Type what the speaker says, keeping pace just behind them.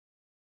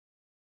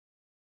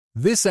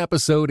This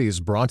episode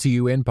is brought to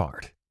you in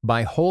part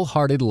by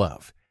Wholehearted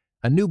Love,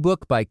 a new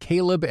book by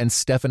Caleb and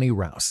Stephanie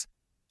Rouse.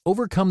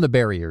 Overcome the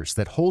barriers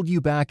that hold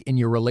you back in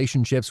your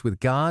relationships with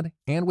God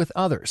and with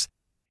others,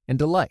 and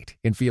delight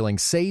in feeling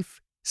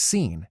safe,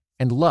 seen,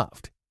 and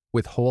loved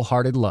with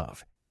Wholehearted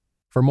Love.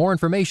 For more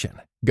information,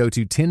 go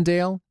to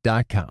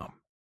Tyndale.com.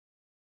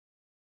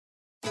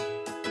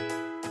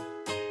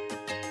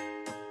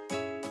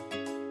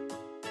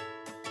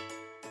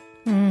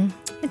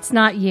 It's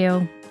not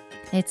you.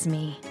 It's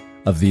me.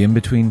 Of the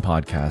In-Between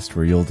podcast,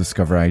 where you'll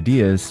discover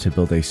ideas to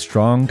build a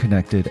strong,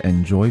 connected,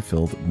 and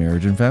joy-filled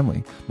marriage and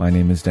family. My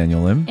name is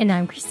Daniel Im. And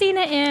I'm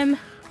Christina Im. All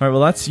right,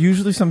 well, that's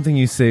usually something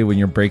you say when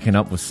you're breaking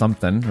up with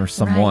something or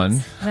someone.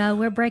 Right. Well,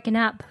 we're breaking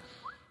up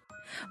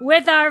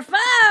with our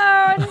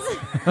phones.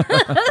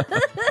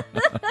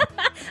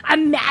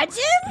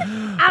 Imagine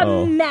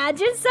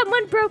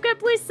someone broke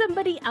up with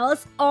somebody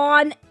else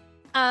on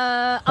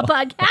a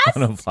podcast.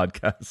 On a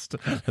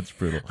podcast. That's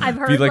brutal. I've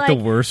heard be like the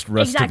worst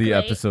rest of the exactly.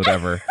 episode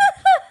ever.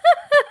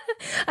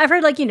 I've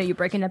heard you're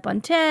breaking up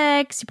on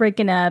text,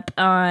 breaking up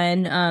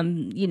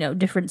on,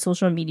 different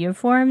social media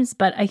forums.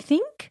 But I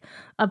think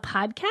a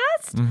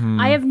podcast,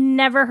 I have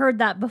never heard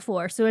that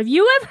before. So if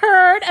you have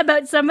heard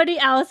about somebody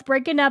else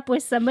breaking up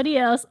with somebody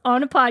else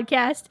on a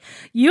podcast,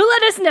 you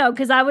let us know,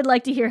 because I would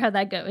like to hear how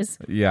that goes.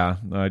 Yeah,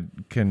 I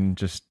can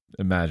just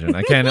imagine.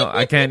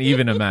 I can't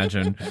even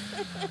imagine.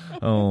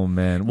 Oh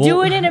man. Well,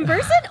 doing it in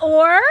person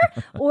or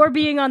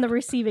being on the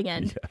receiving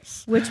end.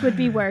 Yes. Which would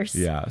be worse.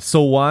 Yeah.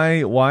 So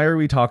why are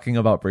we talking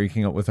about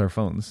breaking up with our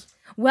phones?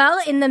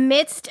 Well, in the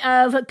midst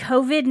of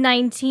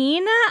COVID-19,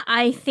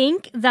 I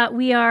think that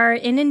we are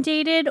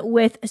inundated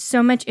with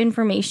so much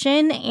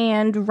information,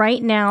 and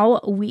right now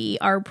we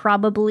are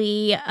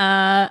probably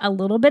a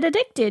little bit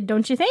addicted,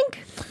 don't you think?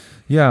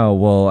 Yeah,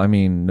 well, I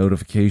mean,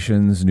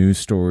 notifications, news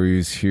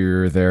stories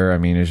here, there. I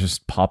mean, it's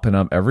just popping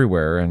up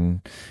everywhere.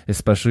 And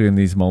especially in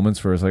these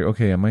moments where it's like,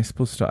 okay, am I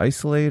supposed to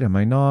isolate? Am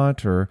I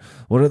not? Or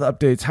what are the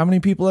updates? How many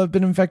people have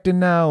been infected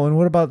now? And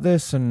what about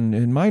this? And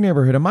in my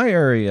neighborhood, in my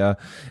area,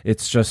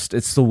 it's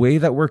the way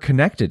that we're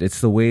connected.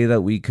 It's the way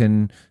that we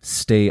can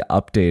stay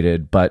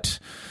updated. But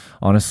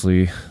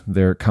honestly,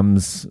 there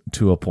comes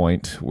to a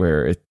point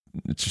where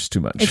it's just too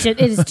much.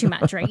 It is too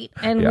much, right?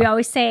 And we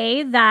always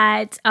say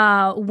that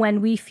when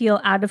we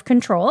feel out of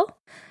control,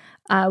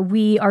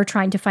 we are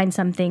trying to find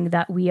something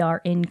that we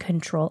are in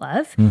control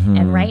of. Mm-hmm.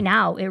 And right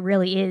now, it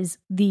really is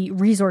the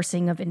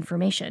resourcing of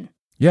information.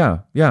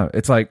 Yeah.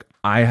 It's like,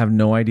 I have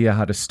no idea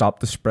how to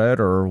stop the spread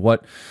or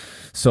what.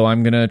 So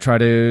I'm going to try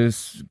to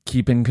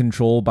keep in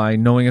control by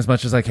knowing as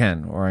much as I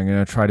can, or I'm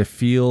going to try to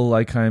feel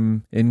like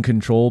I'm in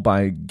control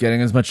by getting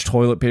as much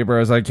toilet paper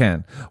as I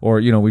can. Or,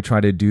 we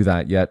try to do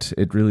that, yet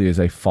it really is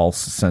a false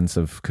sense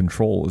of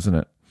control, isn't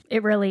it?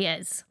 It really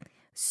is.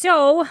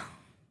 So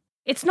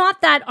it's not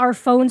that our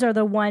phones are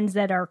the ones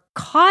that are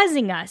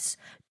causing us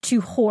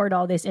to hoard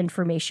all this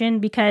information,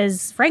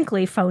 because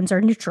frankly, phones are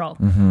neutral.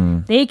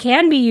 Mm-hmm. They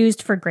can be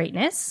used for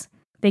greatness.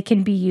 They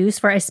can be used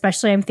for,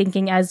 especially I'm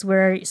thinking as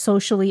we're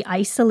socially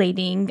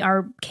isolating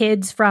our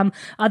kids from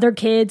other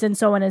kids and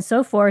so on and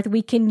so forth,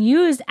 we can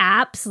use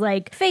apps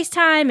like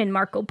FaceTime and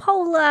Marco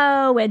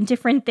Polo and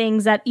different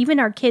things that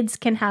even our kids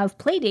can have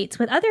play dates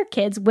with other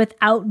kids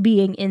without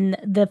being in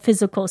the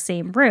physical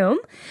same room.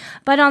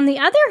 But on the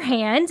other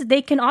hand,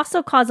 they can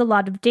also cause a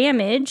lot of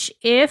damage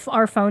if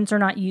our phones are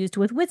not used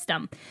with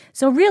wisdom.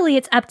 So really,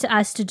 it's up to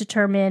us to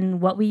determine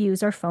what we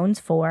use our phones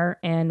for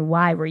and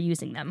why we're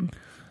using them.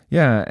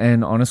 Yeah,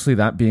 and honestly,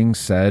 that being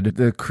said,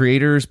 the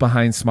creators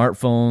behind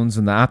smartphones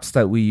and the apps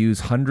that we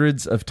use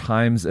hundreds of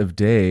times a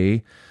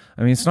day,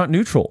 I mean, it's not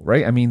neutral,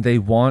 right? I mean, they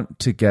want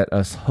to get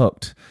us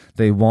hooked.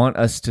 They want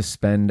us to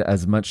spend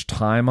as much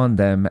time on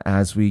them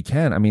as we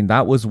can. I mean,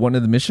 that was one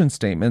of the mission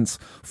statements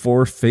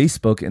for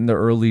Facebook in the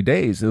early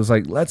days. It was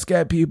like, let's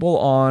get people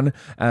on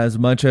as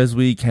much as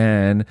we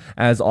can,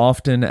 as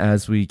often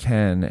as we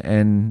can.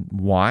 And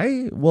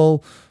why?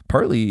 Well,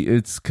 partly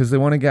it's because they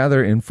want to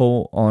gather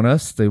info on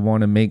us. They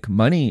want to make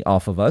money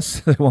off of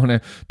us. They want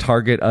to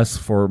target us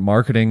for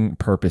marketing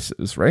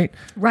purposes, right?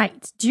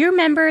 Right. Do you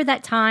remember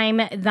that time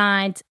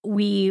that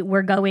we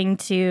were going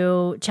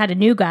to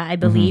Chattanooga, I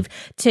believe,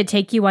 to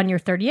take you on your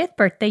 30th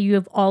birthday? You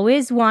have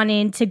always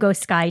wanted to go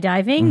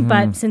skydiving,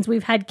 but since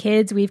we've had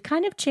kids, we've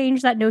kind of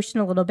changed that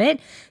notion a little bit.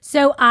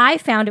 So I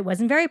found, it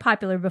wasn't very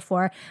popular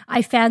before,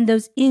 I found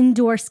those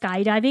indoor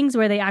skydivings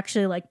where they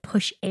actually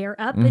push air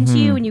up into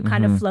you and you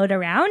kind of float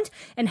around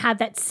and have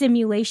that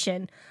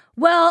simulation.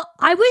 Well,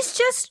 I was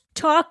just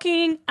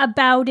talking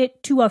about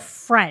it to a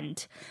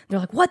friend. They're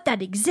like, what,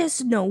 that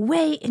exists? No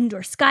way,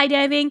 indoor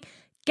skydiving.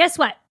 Guess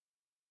what?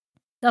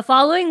 The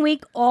following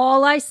week,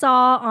 all I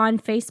saw on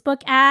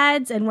Facebook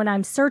ads, and when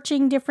I'm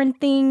searching different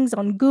things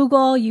on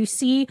Google, you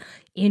see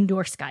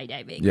indoor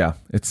skydiving. Yeah,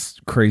 it's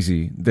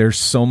crazy. There's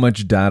so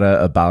much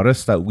data about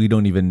us that we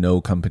don't even know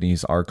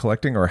companies are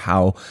collecting or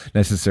how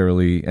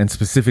necessarily and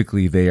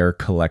specifically they are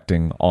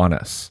collecting on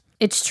us.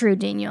 It's true,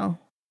 Daniel.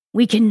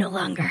 We can no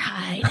longer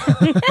hide.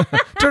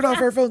 Turn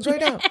off our phones right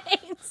now.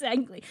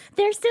 Exactly.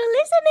 They're still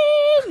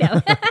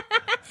listening. No.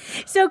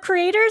 So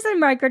creators and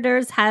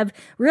marketers have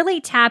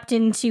really tapped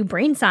into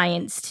brain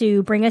science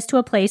to bring us to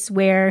a place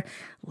where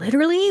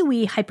literally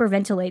we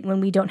hyperventilate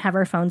when we don't have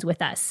our phones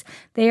with us.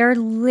 They are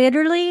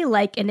literally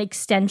like an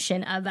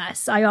extension of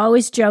us. I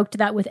always joked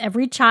that with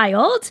every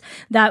child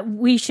that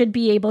we should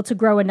be able to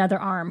grow another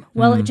arm.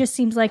 Well, it just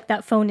seems like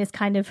that phone is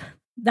kind of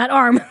that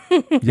arm.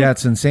 Yeah,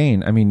 it's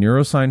insane. I mean,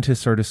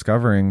 neuroscientists are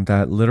discovering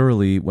that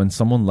literally when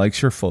someone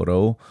likes your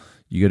photo,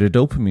 you get a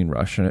dopamine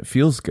rush and it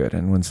feels good.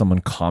 And when someone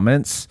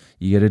comments,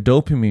 you get a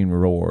dopamine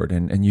reward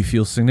and you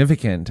feel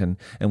significant. And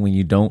when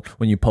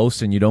you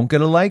post and you don't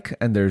get a like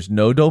and there's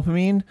no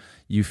dopamine,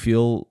 you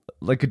feel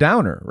like a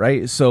downer,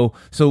 right? So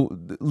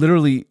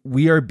literally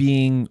we are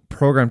being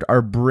programmed.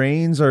 Our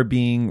brains are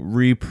being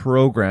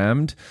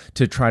reprogrammed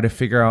to try to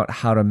figure out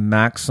how to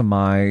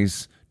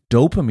maximize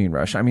dopamine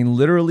rush. I mean,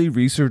 literally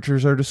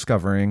researchers are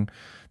discovering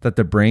that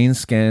the brain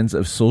scans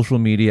of social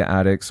media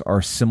addicts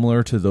are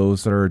similar to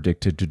those that are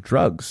addicted to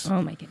drugs.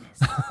 Oh my goodness.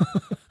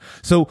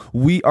 So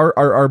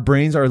our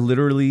brains are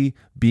literally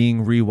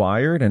being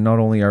rewired, and not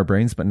only our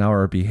brains, but now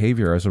our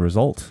behavior as a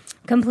result.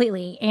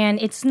 Completely. And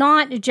it's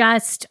not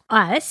just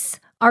us.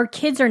 Our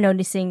kids are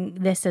noticing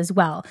this as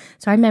well.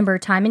 So I remember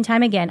time and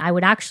time again, I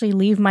would actually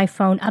leave my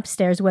phone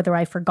upstairs, whether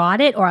I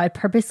forgot it or I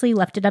purposely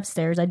left it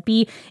upstairs. I'd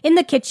be in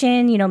the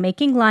kitchen,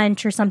 making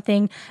lunch or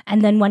something.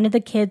 And then one of the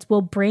kids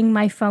will bring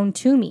my phone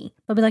to me.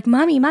 They'll be like,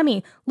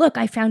 Mommy, look,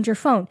 I found your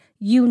phone.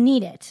 You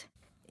need it.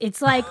 It's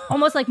like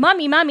almost like,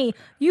 Mommy,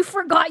 you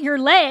forgot your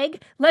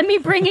leg. Let me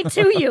bring it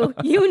to you.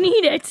 You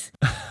need it.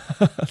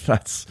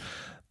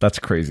 That's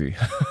crazy.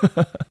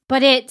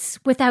 But it's,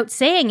 without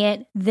saying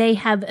it, they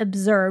have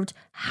observed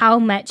how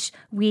much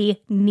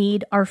we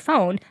need our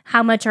phone,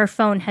 how much our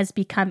phone has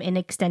become an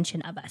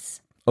extension of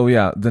us. Oh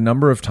yeah, the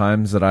number of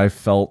times that I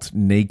felt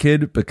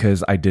naked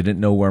because I didn't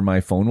know where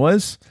my phone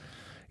was.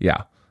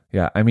 Yeah.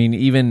 I mean,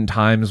 even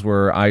times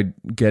where I'd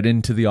get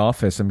into the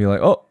office and be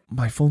like, oh,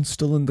 my phone's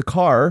still in the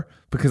car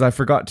because I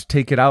forgot to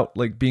take it out,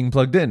 like being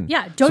plugged in.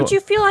 Yeah. Don't you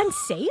feel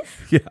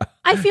unsafe? Yeah.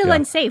 I feel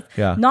unsafe.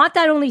 Yeah. Not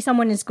that only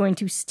someone is going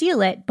to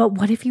steal it, but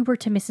what if you were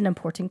to miss an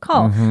important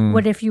call? Mm-hmm.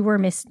 What if you were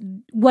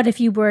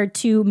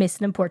to miss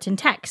an important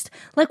text?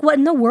 Like, what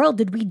in the world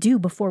did we do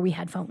before we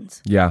had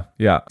phones? Yeah.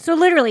 So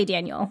literally,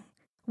 Daniel,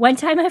 one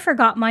time I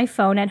forgot my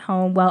phone at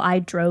home while I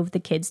drove the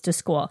kids to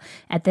school.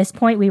 At this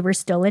point, we were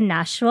still in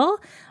Nashville.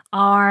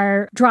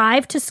 Our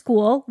drive to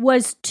school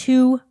was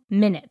 2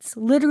 minutes,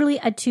 literally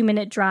a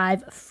 2-minute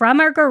drive from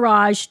our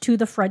garage to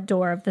the front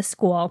door of the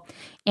school.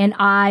 And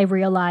I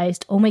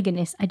realized, oh my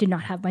goodness, I did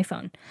not have my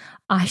phone.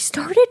 I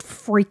started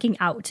freaking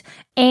out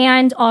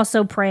and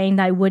also praying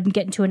that I wouldn't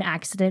get into an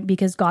accident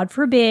because God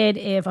forbid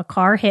if a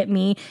car hit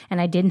me and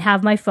I didn't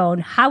have my phone,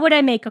 how would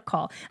I make a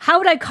call? How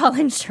would I call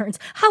insurance?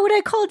 How would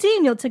I call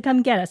Daniel to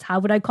come get us? How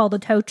would I call the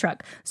tow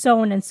truck?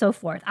 So on and so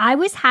forth. I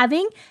was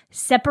having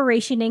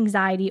separation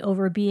anxiety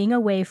over being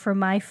away from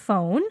my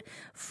phone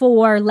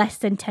for less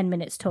than 10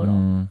 minutes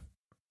total.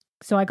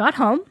 So I got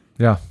home.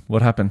 Yeah.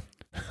 What happened?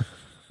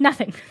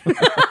 Nothing.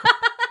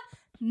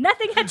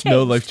 Nothing had changed.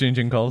 No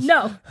life-changing calls?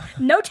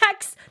 No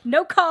texts,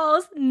 no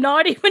calls,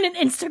 not even an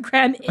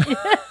Instagram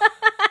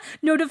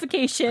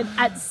notification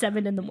at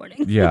 7 a.m.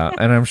 Yeah,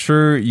 and I'm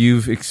sure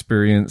you've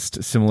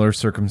experienced similar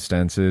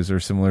circumstances or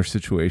similar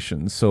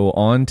situations. So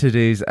on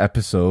today's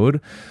episode,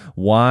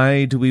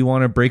 why do we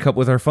want to break up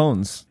with our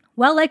phones?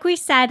 Well, like we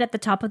said at the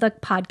top of the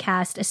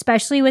podcast,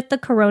 especially with the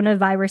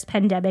coronavirus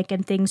pandemic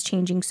and things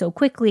changing so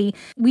quickly,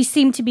 we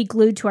seem to be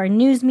glued to our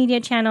news media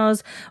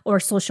channels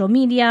or social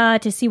media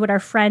to see what our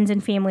friends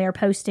and family are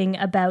posting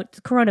about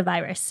the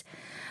coronavirus.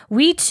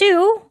 We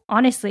too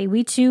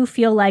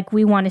feel like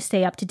we want to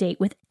stay up to date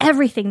with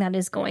everything that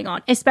is going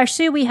on.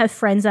 Especially we have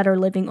friends that are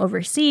living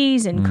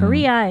overseas in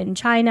Korea and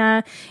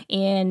China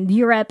and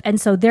Europe. And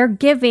so they're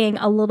giving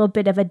a little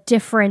bit of a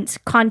different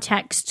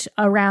context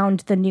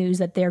around the news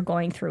that they're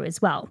going through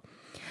as well.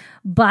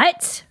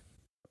 But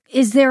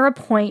is there a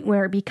point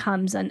where it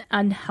becomes an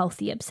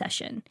unhealthy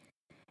obsession?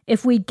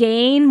 If we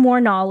gain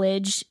more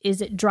knowledge,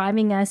 is it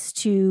driving us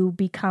to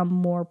become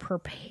more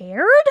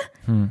prepared?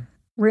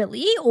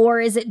 Really? Or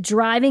is it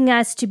driving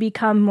us to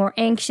become more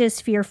anxious,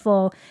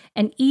 fearful,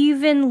 and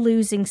even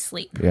losing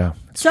sleep? Yeah.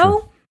 So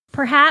true.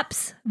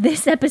 Perhaps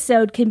this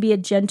episode can be a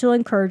gentle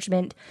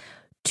encouragement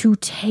to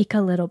take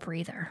a little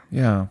breather.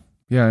 Yeah.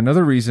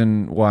 Another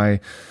reason why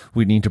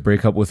we need to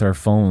break up with our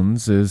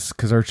phones is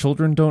because our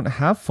children don't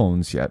have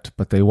phones yet,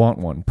 but they want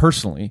one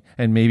personally.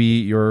 And maybe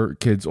your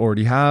kids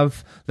already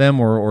have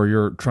them or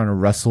you're trying to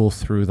wrestle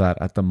through that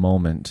at the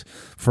moment.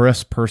 For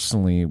us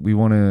personally, we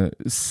want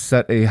to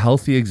set a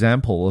healthy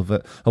example of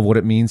what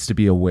it means to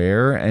be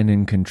aware and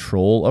in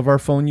control of our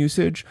phone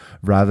usage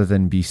rather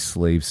than be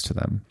slaves to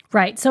them.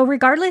 Right. So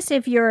regardless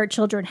if your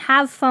children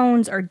have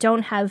phones or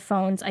don't have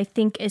phones, I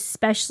think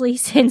especially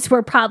since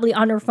we're probably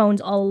on our phones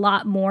a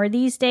lot more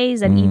these days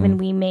than even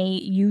we may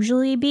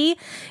usually be,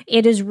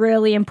 it is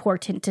really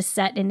important to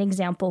set an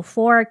example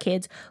for our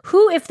kids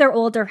who, if they're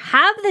older,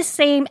 have the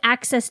same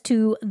access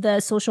to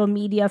the social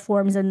media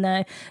forms and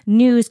the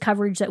news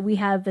coverage that we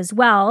have as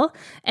well.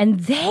 And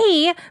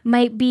they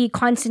might be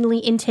constantly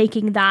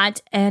intaking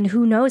that, and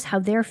who knows how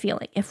they're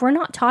feeling. If we're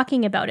not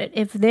talking about it,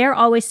 if they're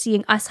always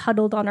seeing us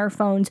huddled on our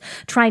phones,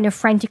 trying to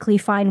frantically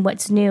find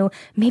what's new,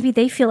 maybe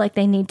they feel like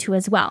they need to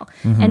as well.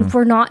 And if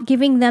we're not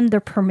giving them the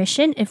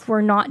permission, if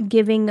we're not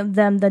giving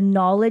them the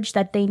knowledge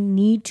that they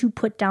need to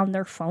put down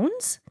their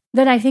phones,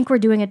 then I think we're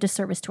doing a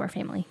disservice to our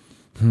family.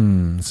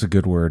 That's a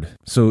good word.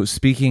 So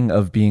speaking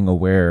of being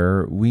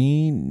aware,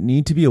 we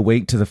need to be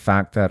awake to the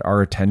fact that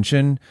our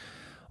attention,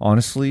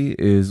 honestly,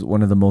 is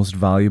one of the most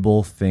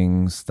valuable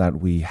things that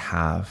we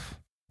have.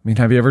 I mean,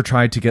 have you ever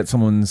tried to get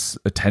someone's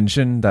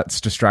attention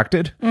that's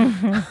distracted?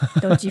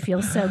 Don't you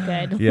feel so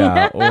good?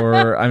 Yeah.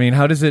 Or, I mean,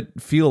 how does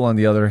it feel, on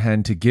the other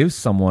hand, to give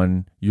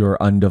someone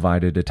your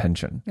undivided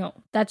attention? No,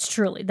 that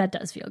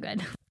does feel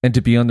good. And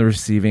to be on the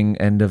receiving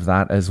end of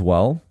that as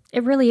well?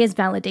 It really is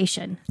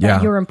validation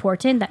that you're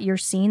important, that you're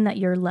seen, that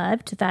you're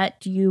loved,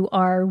 that you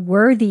are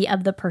worthy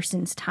of the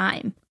person's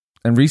time.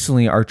 And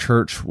recently, our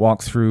church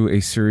walked through a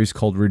series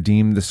called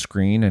Redeem the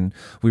Screen, and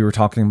we were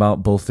talking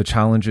about both the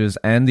challenges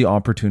and the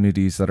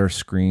opportunities that our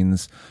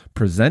screens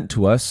present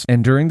to us.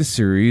 And during the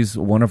series,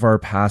 one of our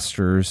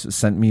pastors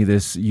sent me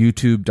this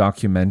YouTube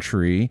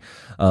documentary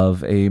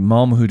of a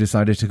mom who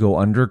decided to go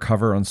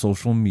undercover on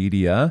social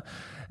media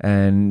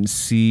and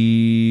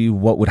see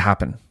what would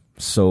happen.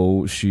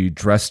 So she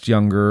dressed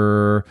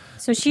younger.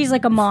 So she's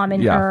like a mom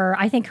in her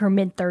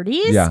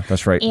mid-30s. Yeah,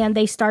 that's right. And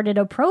they started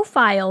a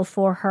profile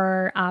for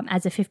her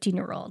as a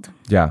 15-year-old.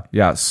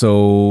 Yeah.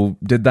 So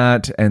did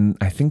that, and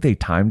I think they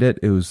timed it.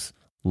 It was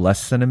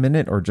less than a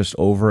minute or just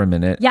over a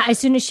minute. Yeah, as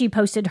soon as she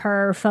posted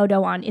her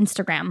photo on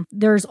Instagram,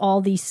 there's all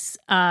these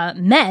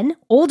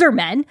older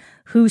men,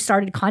 who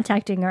started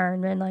contacting her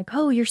and been like,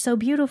 oh, you're so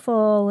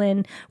beautiful,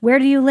 and where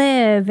do you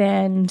live?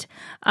 And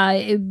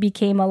it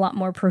became a lot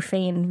more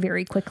profane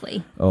very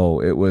quickly. Oh,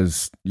 it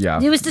was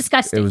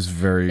disgusting. It was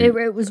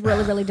it was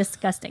really, really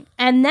disgusting.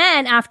 And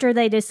then after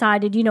they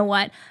decided, you know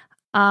what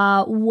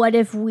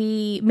if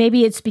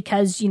maybe it's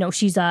because,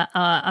 she's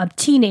a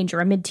teenager,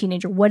 a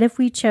mid-teenager. What if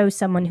we chose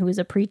someone who is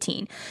a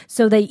preteen?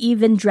 So they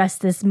even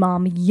dressed this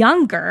mom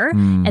younger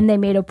and they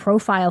made a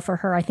profile for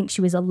her. I think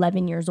she was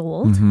 11 years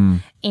old.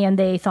 And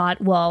they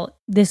thought, well,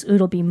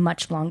 it'll be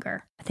much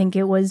longer. I think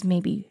it was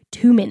maybe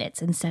 2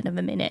 minutes instead of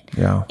a minute.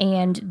 Yeah.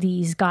 And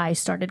these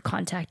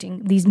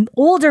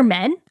older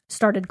men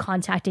started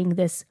contacting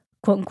this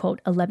quote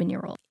unquote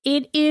 11-year-old.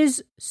 It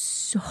is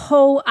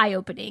so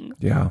eye-opening.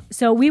 Yeah.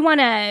 So we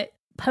want to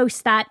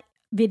post that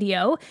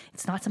video.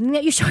 It's not something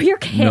that you show your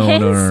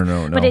kids.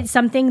 No. But it's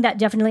something that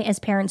definitely as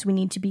parents we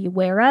need to be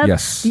aware of.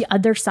 Yes. The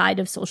other side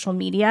of social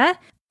media.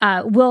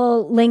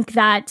 We'll link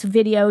that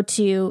video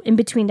to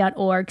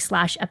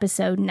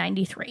inbetween.org/episode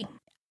 93.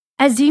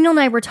 As Daniel and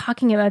I were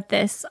talking about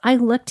this, I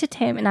looked at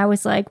him and I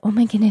was like, oh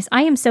my goodness,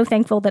 I am so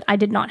thankful that I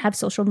did not have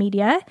social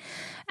media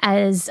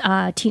as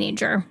a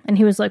teenager. And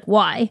he was like,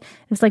 why?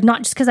 It's like,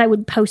 not just because I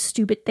would post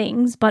stupid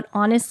things, but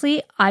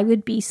honestly, I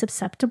would be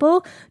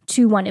susceptible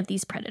to one of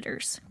these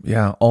predators.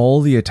 Yeah, all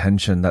the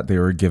attention that they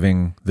were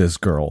giving this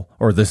girl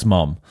or this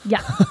mom.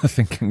 Yeah.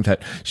 Thinking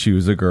that she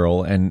was a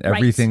girl, and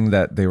everything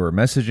that they were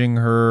messaging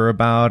her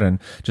about, and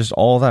just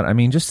all that. I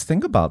mean, just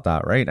think about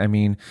that, right? I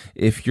mean,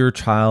 if your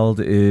child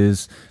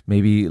is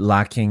maybe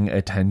lacking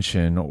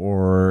attention,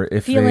 or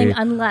if feeling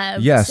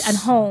unloved at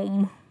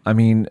home. I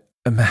mean,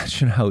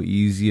 imagine how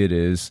easy it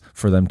is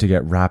for them to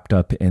get wrapped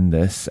up in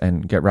this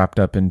and get wrapped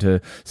up into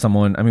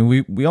someone. I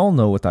mean, we all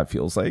know what that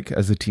feels like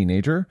as a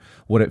teenager,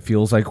 what it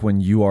feels like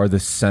when you are the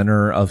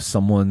center of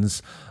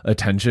someone's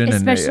attention.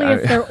 Especially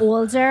if they're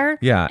older.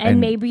 Yeah. And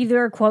maybe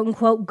they're quote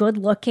unquote good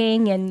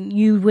looking, and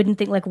you wouldn't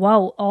think like,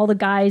 wow, all the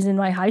guys in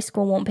my high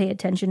school won't pay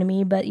attention to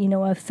me, but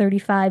a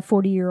 35,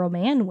 40-year-old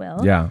man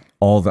will. Yeah.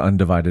 All the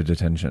undivided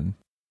attention.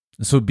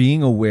 So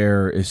being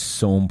aware is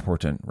so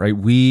important, right?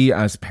 We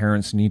as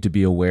parents need to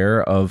be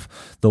aware of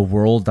the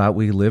world that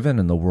we live in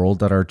and the world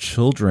that our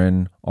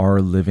children are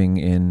living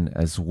in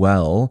as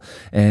well.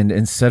 And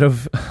instead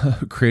of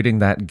creating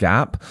that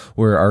gap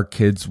where our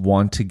kids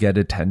want to get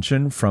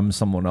attention from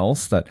someone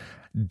else that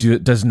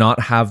does not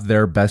have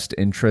their best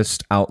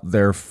interest out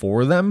there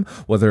for them,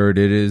 whether it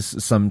is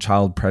some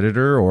child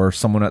predator or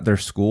someone at their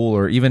school,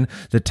 or even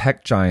the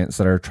tech giants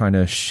that are trying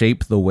to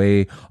shape the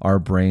way our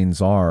brains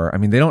are. I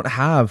mean, they don't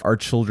have our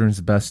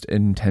children's best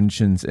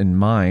intentions in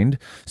mind.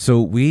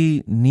 So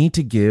we need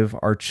to give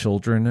our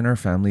children and our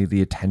family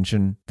the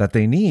attention that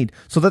they need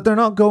so that they're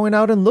not going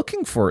out and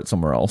looking for it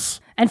somewhere else.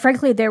 And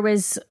frankly, there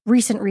was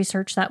recent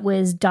research that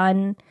was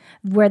done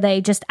where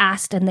they just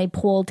asked and they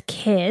polled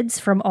kids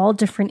from all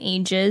different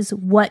ages,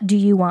 what do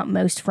you want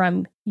most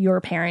from your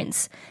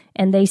parents?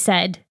 And they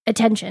said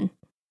attention.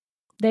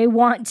 They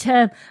want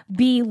to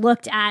be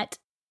looked at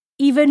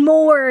even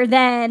more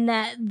than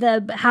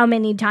how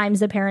many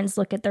times the parents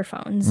look at their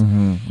phones.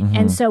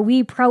 And so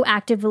we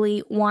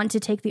proactively want to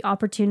take the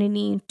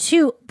opportunity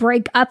to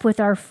break up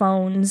with our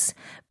phones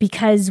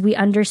because we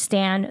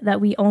understand that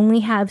we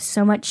only have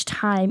so much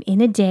time in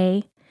a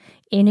day,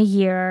 in a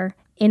year,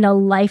 in a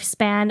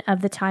lifespan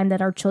of the time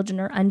that our children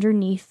are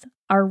underneath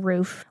our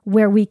roof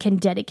where we can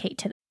dedicate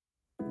to them.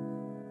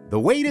 The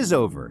wait is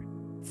over.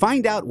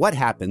 Find out what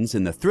happens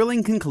in the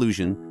thrilling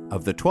conclusion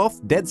of the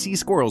 12th Dead Sea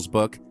Squirrels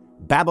book,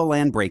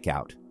 Babylon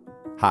Breakout.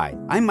 Hi,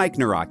 I'm Mike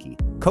Naraki,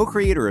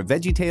 co-creator of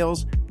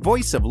VeggieTales,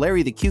 voice of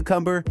Larry the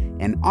Cucumber,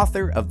 and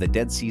author of The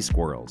Dead Sea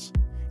Squirrels.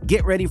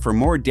 Get ready for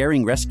more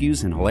daring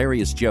rescues and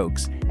hilarious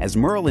jokes as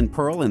Merle and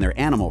Pearl and their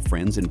animal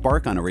friends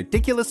embark on a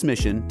ridiculous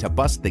mission to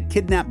bust the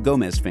kidnapped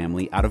Gomez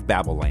family out of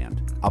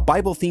Babylon, a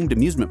Bible-themed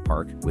amusement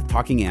park with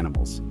talking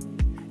animals.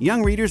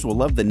 Young readers will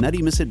love the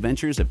nutty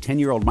misadventures of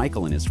 10-year-old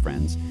Michael and his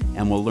friends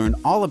and will learn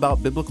all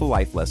about biblical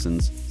life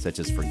lessons such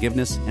as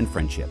forgiveness and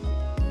friendship.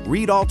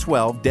 Read all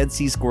 12 Dead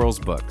Sea Squirrels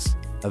books.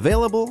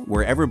 Available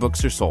wherever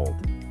books are sold.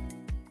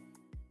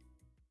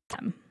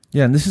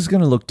 Yeah, and this is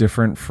going to look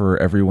different for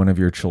every one of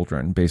your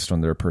children based on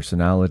their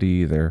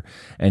personality, their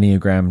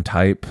Enneagram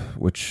type,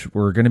 which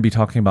we're going to be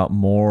talking about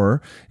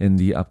more in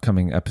the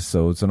upcoming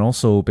episodes, and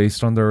also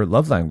based on their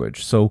love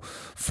language. So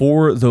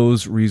for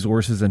those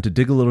resources and to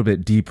dig a little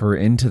bit deeper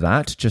into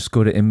that, just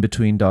go to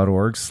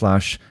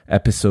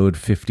inbetween.org/episode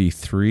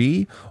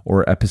 53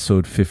 or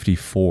episode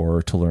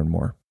 54 to learn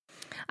more.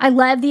 I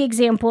love the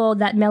example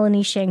that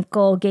Melanie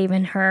Schenkel gave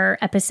in her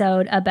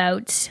episode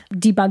about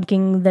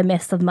debunking the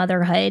myth of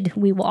motherhood.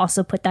 We will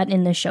also put that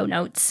in the show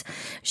notes.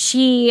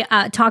 She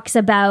talks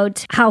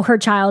about how her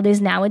child is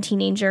now a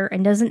teenager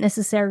and doesn't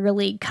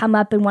necessarily come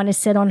up and want to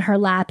sit on her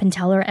lap and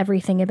tell her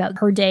everything about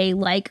her day,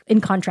 like in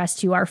contrast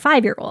to our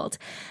 5-year-old.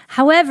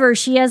 However,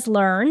 she has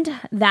learned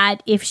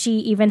that if she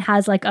even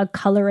has like a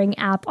coloring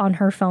app on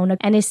her phone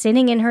and is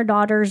sitting in her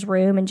daughter's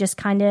room and just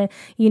kind of,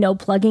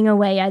 plugging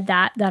away at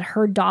that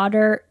her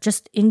daughter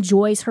just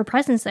enjoys her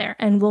presence there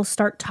and will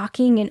start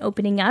talking and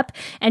opening up.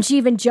 And she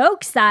even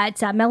jokes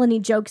that, Melanie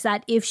jokes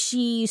that if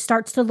she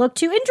starts to look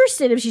too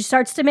interested, if she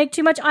starts to make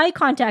too much eye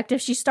contact,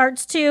 if she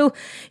starts to,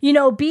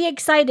 be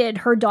excited,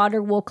 her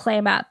daughter will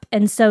clam up.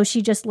 And so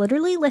she just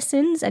literally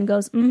listens and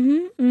goes,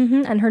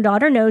 and her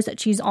daughter knows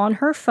that she's on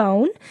her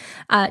phone,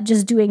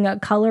 just doing a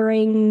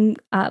coloring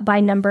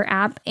by number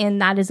app.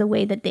 And that is a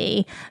way that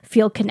they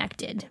feel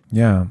connected.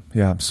 Yeah.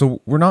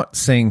 So we're not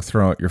saying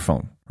throw out your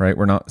phone, right?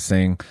 We're not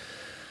saying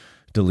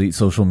delete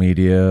social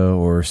media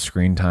or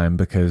screen time,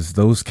 because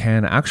those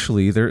can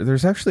actually,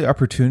 there's actually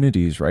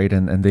opportunities, right?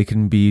 And they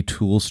can be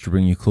tools to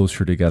bring you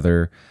closer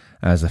together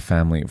as a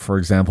family. For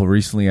example,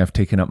 recently I've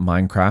taken up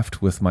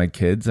Minecraft with my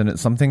kids, and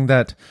it's something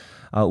that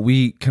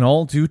we can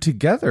all do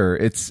together.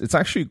 It's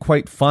actually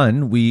quite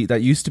fun.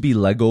 That used to be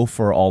Lego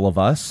for all of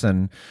us,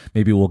 and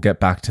maybe we'll get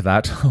back to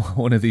that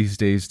one of these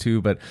days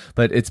too. But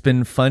it's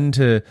been fun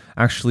to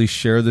actually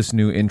share this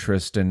new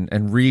interest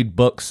and read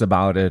books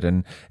about it,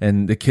 and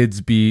the kids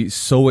be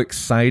so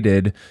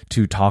excited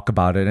to talk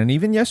about it. And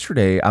even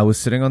yesterday, I was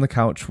sitting on the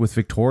couch with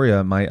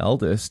Victoria, my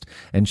eldest,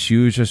 and she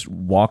was just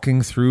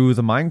walking through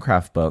the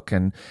Minecraft book,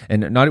 and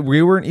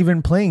we weren't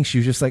even playing. She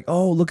was just like,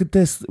 "Oh, look at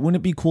this! Wouldn't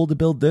it be cool to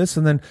build this?"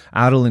 And then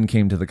Adeline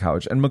came to the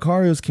couch and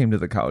Macarios came to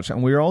the couch,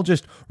 and we were all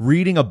just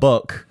reading a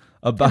book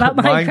about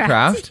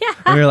Minecraft. Yeah.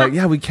 And we were like,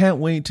 we can't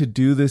wait to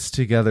do this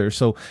together.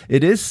 So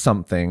it is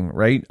something,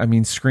 right? I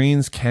mean,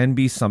 screens can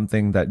be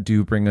something that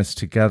do bring us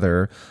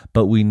together,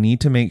 but we need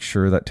to make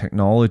sure that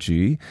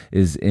technology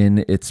is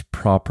in its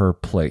proper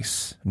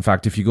place. In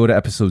fact, if you go to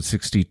episode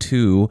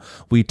 62,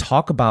 we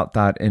talk about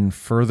that in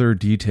further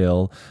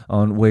detail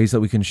on ways that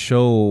we can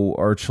show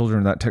our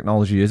children that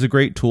technology is a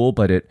great tool,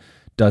 but it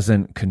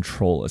doesn't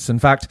control us. In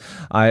fact,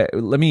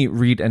 let me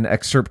read an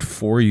excerpt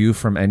for you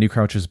from Andy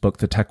Crouch's book,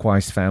 The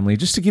TechWise Family,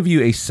 just to give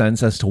you a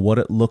sense as to what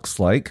it looks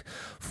like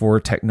for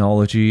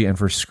technology and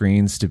for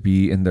screens to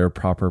be in their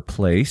proper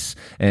place.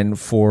 And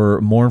for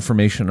more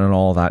information on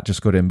all that,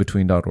 just go to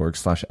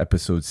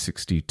inbetween.org/episode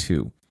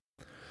 62.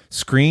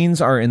 Screens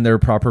are in their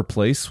proper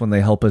place when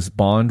they help us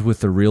bond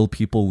with the real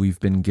people we've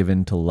been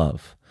given to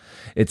love.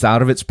 It's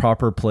out of its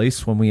proper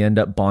place when we end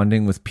up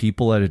bonding with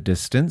people at a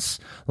distance,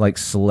 like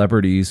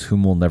celebrities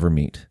whom we'll never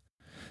meet.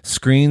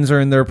 Screens are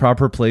in their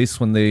proper place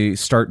when they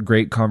start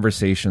great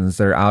conversations.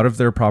 They're out of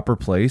their proper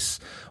place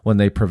when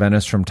they prevent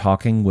us from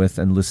talking with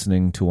and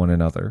listening to one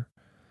another.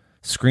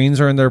 Screens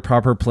are in their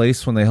proper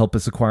place when they help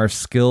us acquire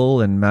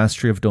skill and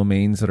mastery of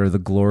domains that are the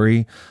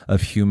glory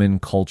of human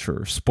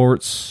culture.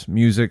 Sports,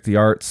 music, the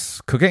arts,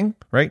 cooking,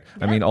 right?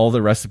 Yeah. I mean, all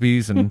the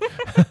recipes and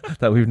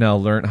that we've now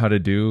learned how to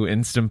do,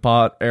 Instant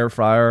Pot, air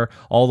fryer,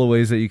 all the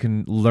ways that you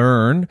can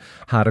learn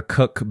how to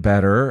cook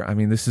better. I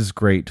mean, this is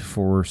great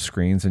for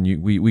screens, and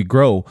we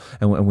grow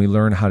and we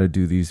learn how to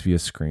do these via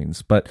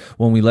screens. But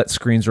when we let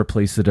screens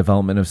replace the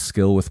development of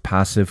skill with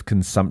passive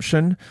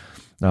consumption,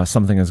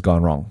 something has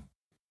gone wrong.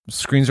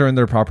 Screens are in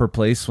their proper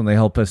place when they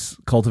help us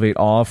cultivate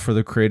awe for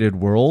the created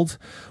world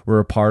we're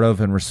a part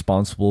of and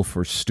responsible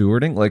for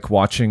stewarding, like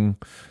watching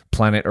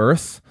Planet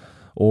Earth,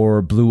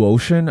 or blue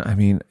ocean. I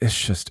mean, it's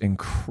just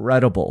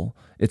incredible.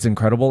 It's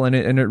incredible. And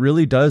it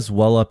really does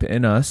well up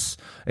in us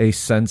a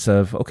sense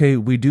of, okay,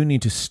 we do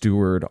need to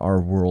steward our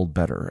world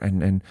better.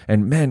 And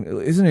man,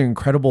 isn't it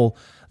incredible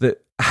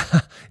that,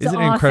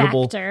 isn't it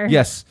incredible? Factor.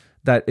 Yes.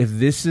 That if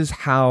this is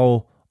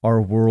how our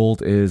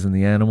world is, and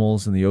the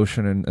animals and the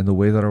ocean and the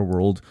way that our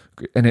world,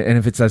 and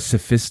if it's as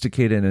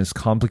sophisticated and as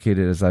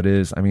complicated as that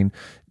is, I mean,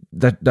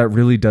 that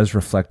really does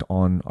reflect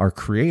on our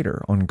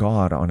creator, on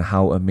God, on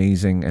how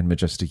amazing and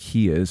majestic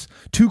he is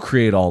to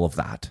create all of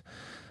that.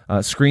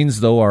 Screens,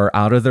 though, are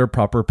out of their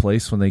proper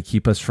place when they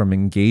keep us from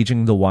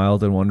engaging the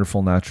wild and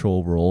wonderful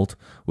natural world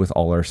with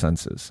all our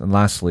senses. And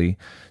lastly,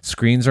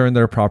 screens are in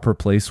their proper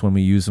place when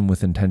we use them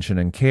with intention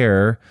and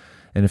care.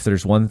 And if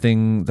there's one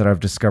thing that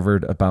I've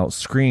discovered about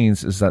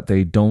screens is that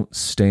they don't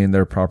stay in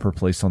their proper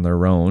place on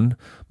their own,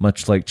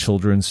 much like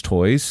children's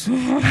toys.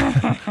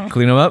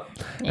 Clean them up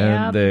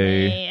and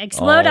they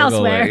explode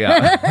elsewhere.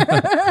 Yeah.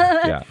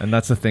 Yeah. And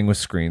that's the thing with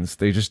screens.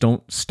 They just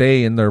don't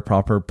stay in their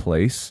proper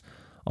place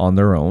on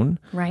their own.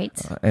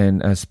 Right.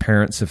 And as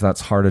parents, if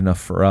that's hard enough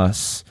for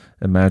us,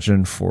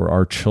 imagine for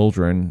our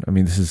children. I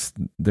mean,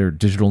 they're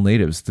digital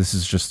natives. This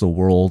is just the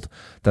world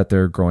that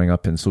they're growing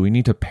up in. So we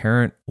need to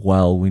parent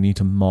well. We need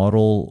to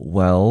model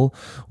well.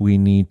 We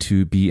need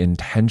to be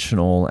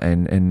intentional.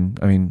 And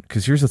I mean,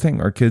 because here's the thing,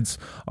 our kids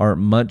are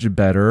much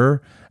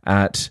better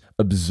at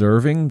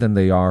observing than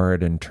they are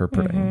at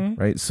interpreting,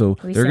 right? So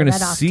they're going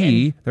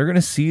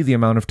to see the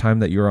amount of time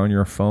that you're on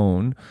your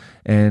phone,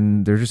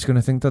 and they're just going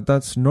to think that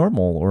that's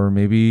normal. Or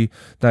maybe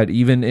that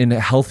even in a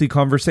healthy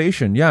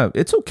conversation, yeah,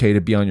 it's okay to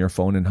be on your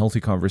phone in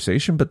healthy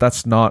conversation, but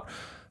that's not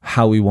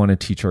how we want to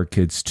teach our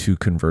kids to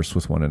converse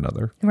with one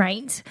another.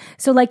 Right.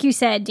 So like you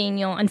said,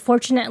 Daniel,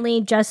 unfortunately,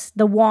 just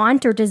the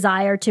want or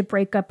desire to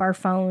break up our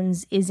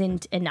phones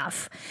isn't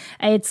enough.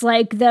 It's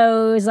like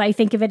those, I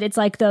think of it, it's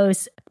like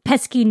those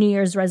pesky New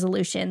Year's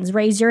resolutions.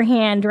 Raise your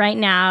hand right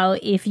now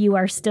if you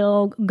are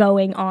still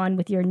going on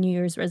with your New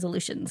Year's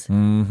resolutions.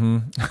 Mm-hmm.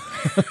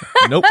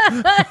 Nope.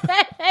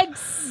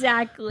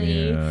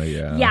 Exactly.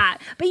 Yeah. Yeah.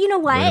 But you know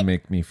what? Way to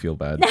make me feel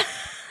bad.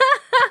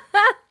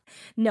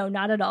 No,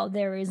 not at all.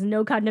 There is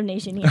no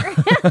condemnation here.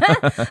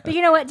 But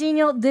you know what,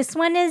 Daniel? This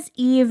one is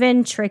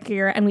even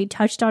trickier, and we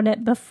touched on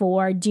it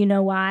before. Do you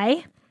know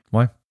why?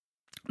 Why?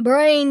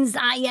 Brain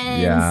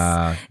science.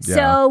 Yeah.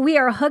 So we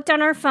are hooked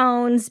on our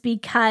phones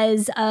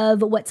because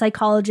of what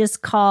psychologists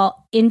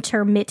call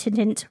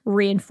intermittent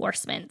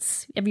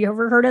reinforcements. Have you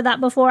ever heard of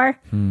that before?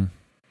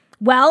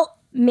 Well,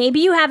 maybe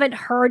you haven't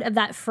heard of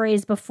that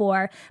phrase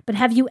before, but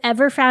have you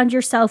ever found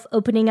yourself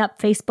opening up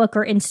Facebook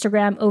or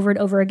Instagram over and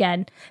over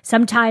again,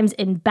 sometimes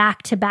in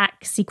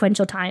back-to-back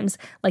sequential times?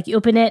 Like you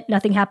open it,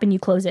 nothing happened, you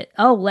close it.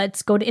 Oh,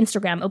 let's go to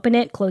Instagram. Open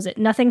it, close it.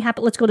 Nothing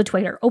happened. Let's go to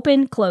Twitter.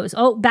 Open, close.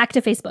 Oh, back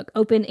to Facebook.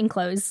 Open and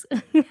close.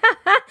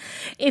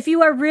 If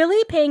you are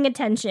really paying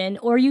attention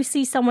or you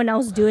see someone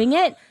else doing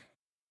it,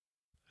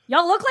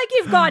 y'all look like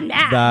you've gone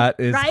mad. That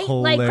is right?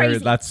 hilarious. Like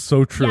crazy. That's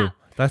so true. Yeah.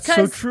 That's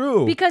so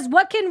true. Because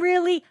what can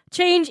really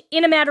change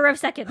in a matter of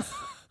seconds?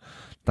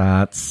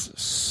 That's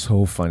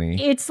so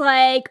funny. It's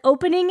like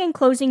opening and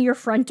closing your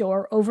front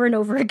door over and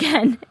over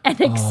again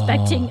and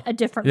expecting a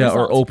different result.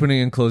 Or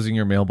opening and closing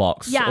your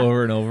mailbox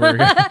over and over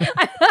again.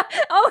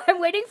 Oh, I'm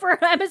waiting for an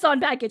Amazon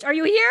package. Are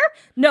you here?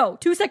 No.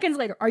 2 seconds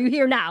later. Are you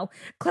here now?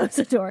 Close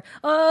the door.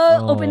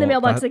 Open the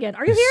mailbox again.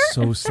 Are you here?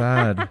 So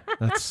sad.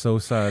 That's so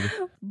sad.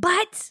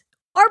 But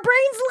our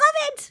brains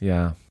love it.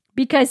 Yeah.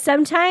 Because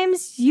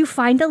sometimes you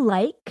find a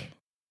like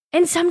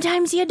and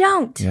sometimes you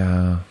don't.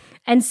 Yeah.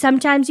 And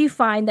sometimes you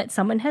find that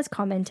someone has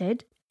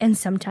commented and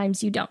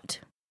sometimes you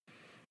don't.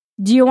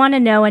 Do you want to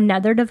know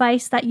another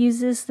device that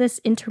uses this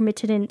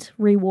intermittent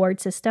reward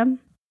system?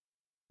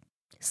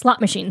 Slot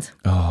machines.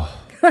 Oh.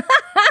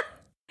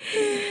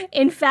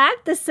 In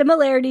fact, the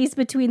similarities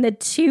between the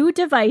two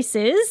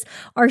devices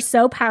are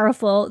so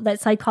powerful that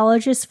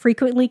psychologists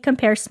frequently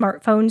compare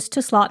smartphones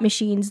to slot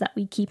machines that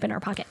we keep in our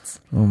pockets.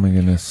 Oh my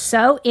goodness.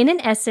 So, in an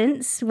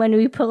essence, when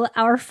we pull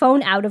our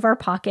phone out of our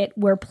pocket,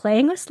 we're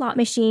playing a slot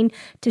machine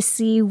to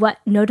see what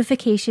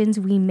notifications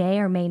we may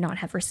or may not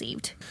have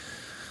received.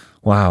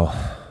 Wow.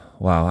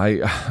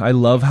 I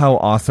love how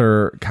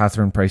author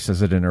Catherine Price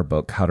says it in her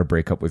book, How to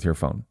Break Up with Your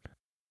Phone.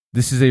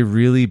 This is a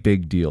really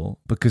big deal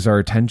because our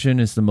attention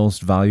is the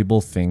most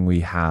valuable thing we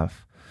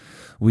have.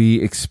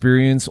 We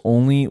experience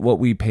only what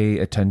we pay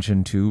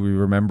attention to. We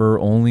remember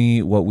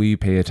only what we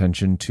pay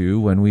attention to.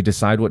 When we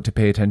decide what to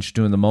pay attention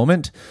to in the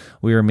moment,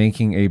 we are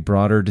making a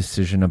broader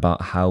decision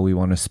about how we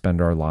want to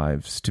spend our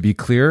lives. To be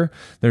clear,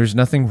 there's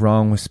nothing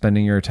wrong with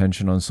spending your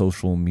attention on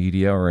social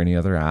media or any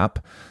other app.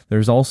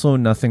 There's also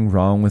nothing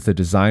wrong with a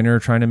designer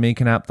trying to make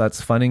an app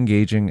that's fun,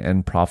 engaging,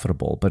 and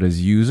profitable. But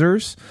as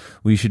users,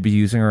 we should be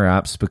using our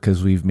apps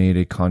because we've made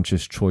a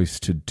conscious choice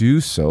to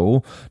do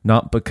so,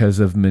 not because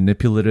of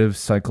manipulative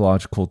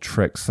psychological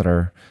tricks that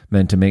are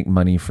meant to make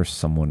money for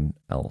someone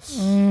else.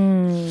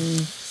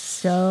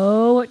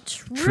 So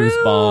true. Truth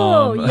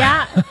bomb.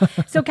 Yeah.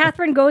 So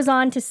Catherine goes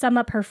on to sum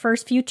up her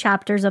first few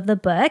chapters of the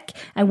book,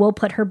 and we'll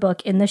put her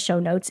book in the show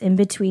notes,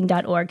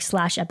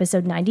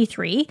 inbetween.org/episode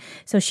 93.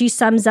 So she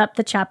sums up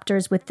the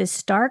chapters with this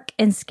stark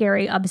and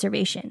scary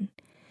observation.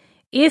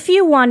 If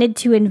you wanted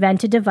to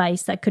invent a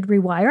device that could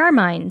rewire our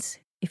minds,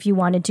 if you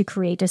wanted to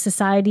create a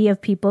society of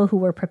people who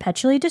were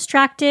perpetually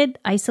distracted,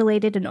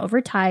 isolated, and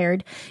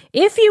overtired,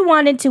 if you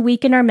wanted to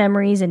weaken our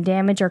memories and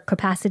damage our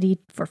capacity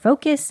for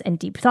focus and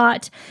deep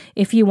thought,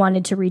 if you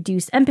wanted to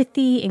reduce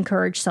empathy,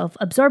 encourage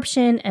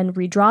self-absorption, and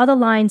redraw the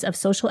lines of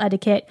social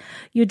etiquette,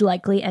 you'd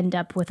likely end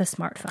up with a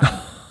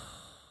smartphone.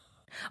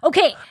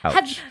 Okay,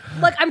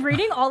 I'm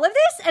reading all of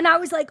this, and I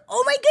was like,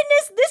 oh my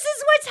goodness, this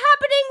is what's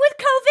happening with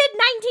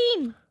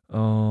COVID-19.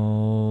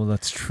 Oh,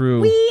 that's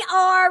true. We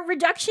are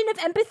reduction of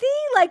empathy.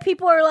 Like,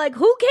 people are like,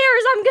 who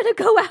cares? I'm going to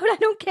go out. I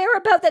don't care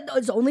about that.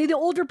 It's only the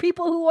older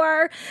people who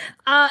are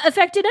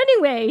affected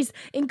anyways.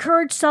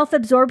 Encourage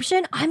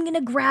self-absorption. I'm going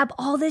to grab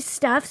all this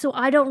stuff so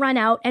I don't run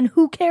out. And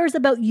who cares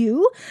about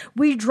you?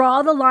 We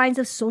draw the lines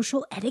of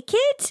social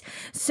etiquette.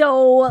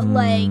 So,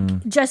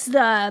 like, just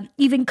the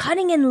even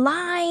cutting in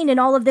line and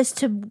all of this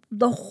to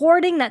the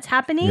hoarding that's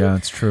happening. Yeah,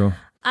 it's true.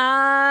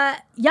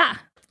 Yeah.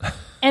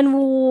 And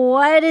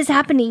what is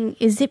happening?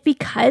 Is it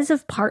because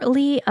of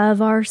partly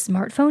of our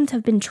smartphones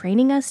have been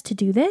training us to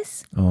do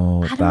this?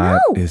 Oh, that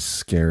is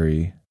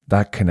scary.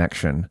 That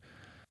connection.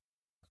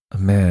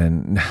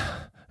 Man,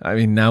 I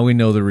mean, now we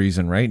know the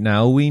reason, right?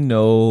 Now we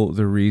know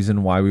the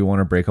reason why we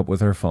want to break up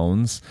with our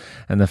phones,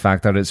 and the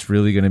fact that it's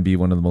really going to be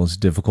one of the most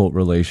difficult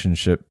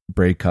relationship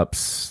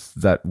breakups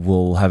that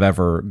we'll have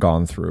ever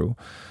gone through.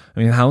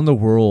 I mean, how in the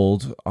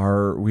world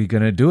are we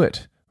going to do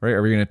it, right?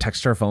 Are we going to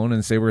text our phone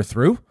and say we're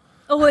through?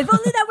 Oh, if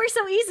only that were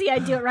so easy,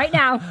 I'd do it right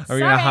now. Are we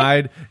going to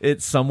hide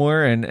it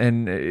somewhere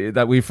and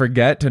that we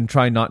forget and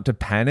try not to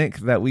panic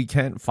that we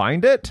can't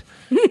find it?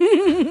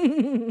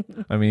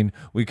 I mean,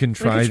 we can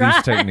try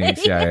these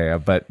techniques. Yeah.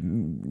 But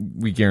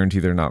we guarantee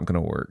they're not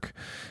going to work.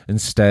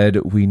 Instead,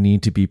 we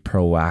need to be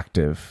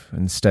proactive.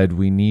 Instead,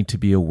 we need to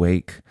be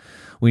awake.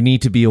 We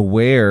need to be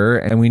aware,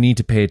 and we need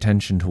to pay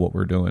attention to what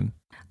we're doing.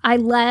 I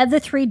love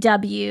the 3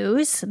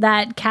 W's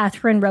that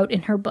Catherine wrote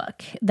in her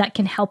book that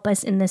can help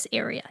us in this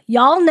area.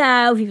 Y'all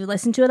know, if you've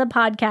listened to the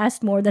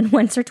podcast more than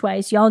once or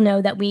twice, y'all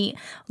know that we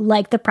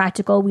like the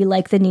practical, we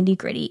like the nitty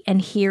gritty, and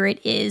here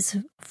it is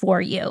for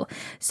you.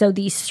 So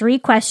these 3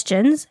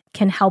 questions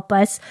can help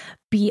us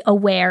be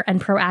aware and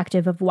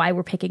proactive of why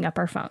we're picking up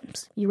our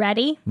phones. You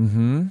ready?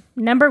 Mm-hmm.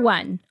 Number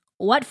 1,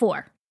 what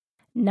for?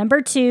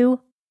 Number 2,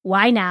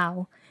 why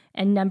now?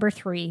 And number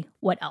 3,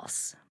 what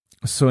else?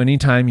 So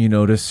anytime you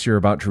notice you're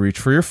about to reach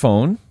for your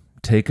phone,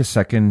 take a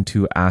second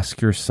to ask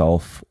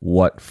yourself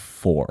what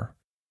for,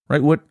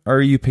 right? What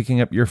are you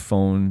picking up your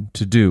phone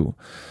to do?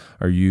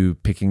 Are you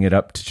picking it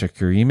up to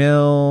check your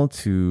email,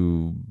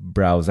 to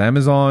browse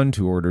Amazon,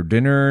 to order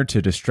dinner,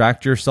 to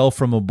distract yourself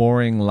from a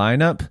boring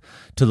lineup,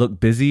 to look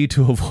busy,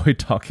 to avoid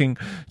talking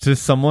to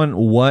someone?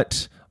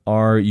 What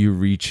are you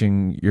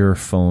reaching your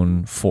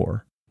phone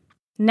for?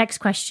 Next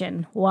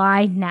question,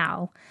 why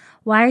now?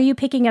 Why are you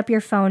picking up your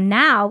phone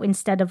now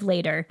instead of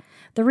later?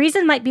 The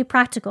reason might be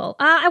practical.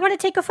 I want to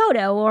take a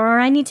photo, or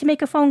I need to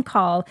make a phone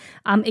call.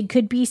 It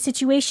could be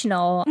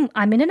situational.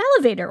 I'm in an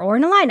elevator or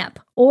in a lineup.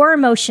 Or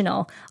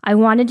emotional. I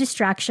want a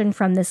distraction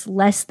from this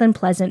less than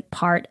pleasant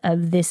part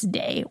of this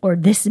day or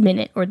this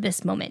minute or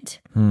this moment.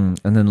 And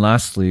then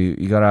lastly,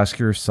 you got to ask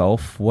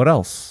yourself, what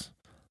else?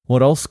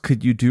 What else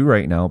could you do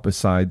right now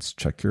besides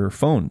check your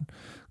phone?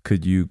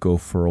 Could you go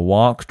for a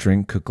walk,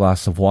 drink a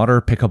glass of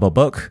water, pick up a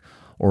book,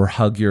 or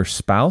hug your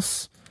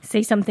spouse?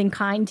 Say something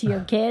kind to your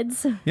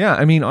kids. Yeah,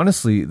 I mean,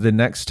 honestly, the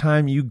next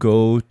time you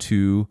go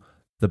to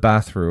the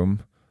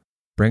bathroom,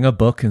 bring a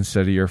book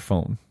instead of your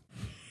phone.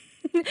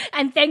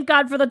 And thank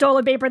God for the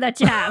toilet paper that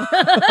you have.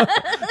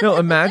 No,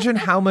 imagine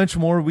how much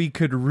more we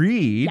could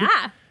read.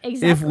 Yeah,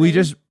 exactly. If we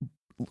just,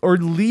 or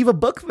leave a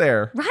book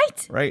there.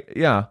 Right. Right,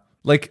 yeah.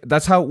 Like,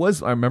 that's how it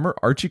was. I remember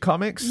Archie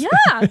comics.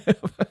 Yeah.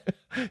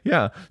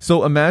 Yeah.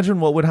 So imagine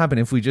what would happen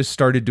if we just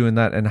started doing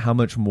that and how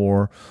much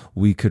more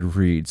we could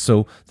read.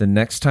 So the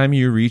next time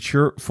you reach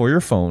for your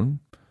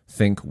phone,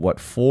 think what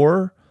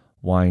for,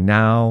 why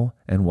now,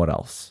 and what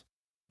else.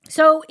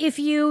 So if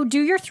you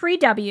do your 3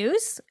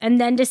 W's and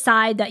then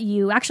decide that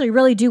you actually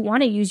really do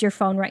want to use your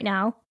phone right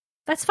now,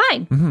 that's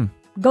fine. Mm-hmm.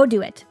 Go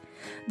do it.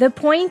 The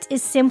point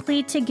is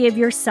simply to give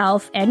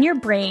yourself and your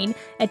brain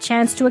a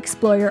chance to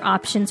explore your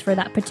options for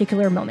that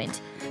particular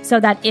moment, so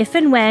that if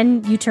and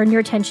when you turn your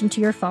attention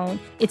to your phone,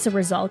 it's a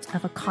result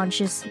of a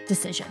conscious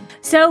decision.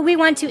 So we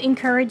want to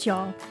encourage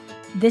y'all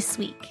this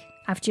week,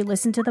 after you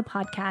listen to the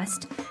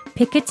podcast,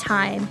 pick a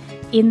time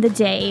in the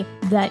day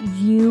that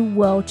you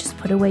will just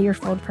put away your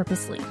phone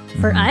purposely.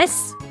 For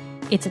us,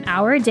 it's an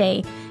hour a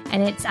day,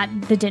 and it's at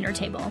the dinner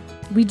table.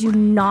 We do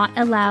not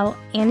allow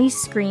any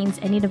screens,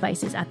 any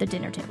devices at the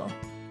dinner table.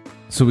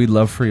 So we'd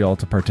love for y'all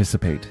to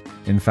participate.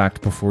 In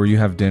fact, before you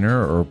have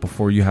dinner or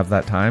before you have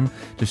that time,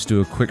 just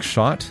do a quick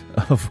shot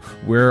of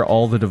where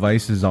all the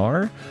devices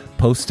are.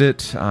 Post it,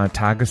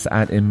 tag us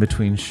at In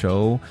Between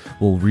Show.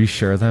 We'll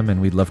reshare them,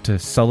 and we'd love to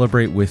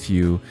celebrate with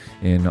you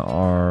in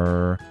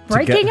our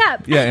breaking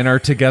up. Yeah, in our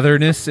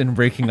togetherness and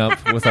breaking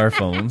up with our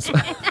phones.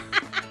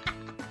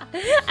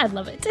 I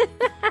love it.